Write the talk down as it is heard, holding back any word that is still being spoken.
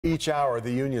Each hour,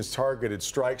 the union's targeted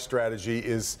strike strategy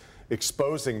is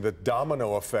exposing the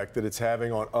domino effect that it's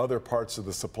having on other parts of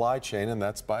the supply chain, and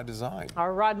that's by design.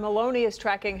 Our Rod Maloney is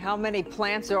tracking how many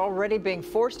plants are already being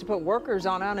forced to put workers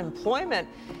on unemployment.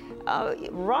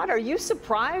 Rod, are you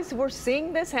surprised we're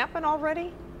seeing this happen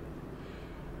already?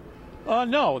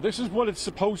 No, this is what it's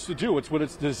supposed to do. It's what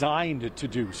it's designed to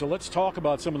do. So let's talk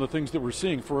about some of the things that we're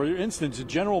seeing. For instance, at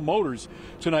General Motors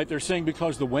tonight, they're saying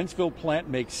because the Wentzville plant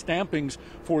makes stampings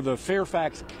for the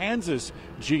Fairfax, Kansas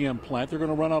GM plant, they're going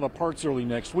to run out of parts early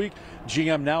next week.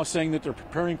 GM now saying that they're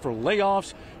preparing for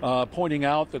layoffs, pointing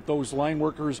out that those line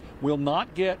workers will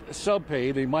not get sub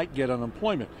pay. They might get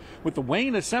unemployment. With the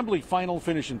Wayne Assembly final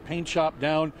finish and paint shop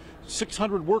down,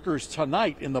 600 workers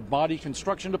tonight in the body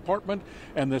construction department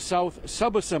and the south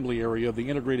sub-assembly area of the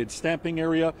integrated stamping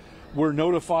area were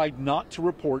notified not to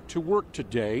report to work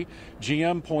today.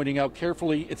 GM pointing out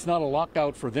carefully it's not a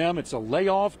lockout for them, it's a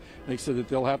layoff. They said that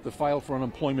they'll have to file for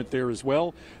unemployment there as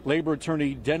well. Labor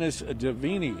attorney Dennis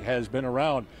Davini has been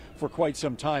around for quite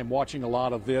some time watching a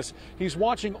lot of this. He's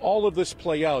watching all of this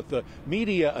play out, the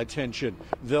media attention,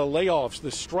 the layoffs, the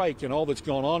strike, and all that's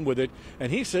gone on with it.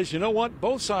 And he says, you know what,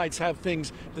 both sides have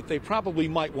things that they probably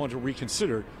might want to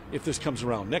reconsider if this comes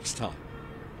around next time.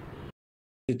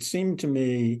 It seemed to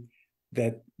me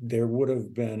that there would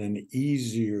have been an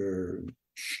easier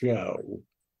show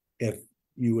if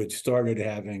you had started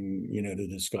having, the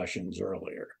discussions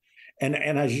earlier. And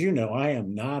as you know, I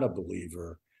am not a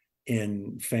believer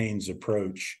in Fain's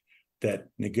approach that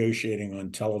negotiating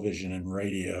on television and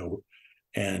radio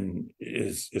and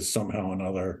is somehow or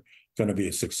another going to be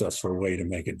a successful way to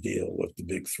make a deal with the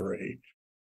big three.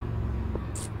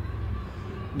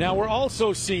 Now we're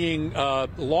also seeing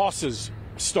losses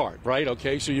start, right?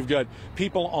 Okay, so you've got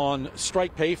people on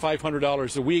strike pay,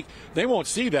 $500 a week. They won't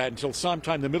see that until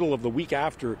sometime the middle of the week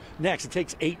after next. It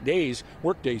takes 8 days,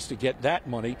 work days, to get that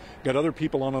money. Got other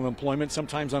people on unemployment.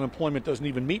 Sometimes unemployment doesn't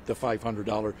even meet the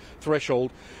 $500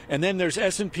 threshold. And then there's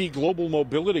S&P Global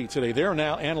Mobility today. There are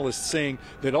now analysts saying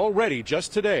that already,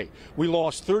 just today, we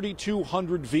lost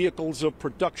 3,200 vehicles of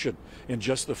production in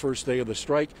just the first day of the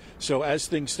strike. So as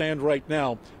things stand right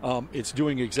now, it's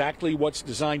doing exactly what's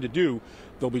designed to do.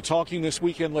 They'll be talking this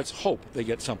weekend. Let's hope they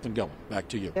get something going. Back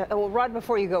to you. Well, Rod,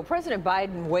 before you go, President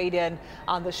Biden weighed in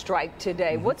on the strike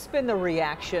today. What's been the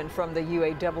reaction from the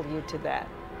UAW to that?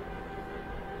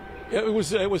 It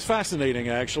was fascinating,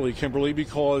 actually, Kimberly,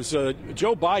 because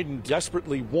Joe Biden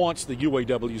desperately wants the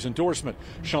UAW's endorsement.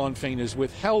 Shawn Fain has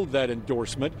withheld that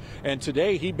endorsement, and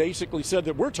today he basically said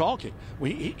that we're talking.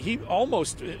 He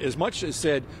almost as much as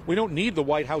said we don't need the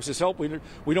White House's help.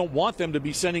 We don't want them to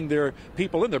be sending their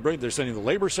people in. They're sending the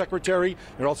labor secretary.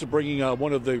 They're also bringing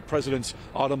one of the president's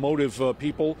automotive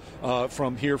people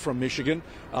from Michigan,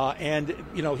 and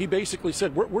he basically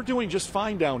said we're doing just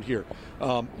fine down here.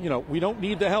 We don't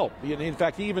need the help. In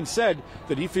fact, he even said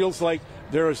that he feels like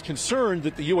there is concern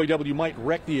that the UAW might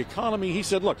wreck the economy. He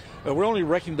said, look, we're only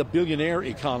wrecking the billionaire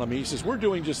economy. He says, we're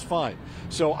doing just fine.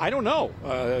 So I don't know,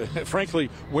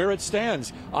 frankly, where it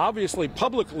stands. Obviously,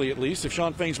 publicly at least, if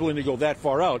Shawn Fain's willing to go that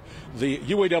far out, the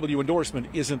UAW endorsement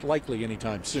isn't likely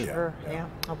anytime soon. Sure, yeah.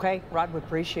 Okay, Rod, we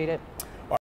appreciate it.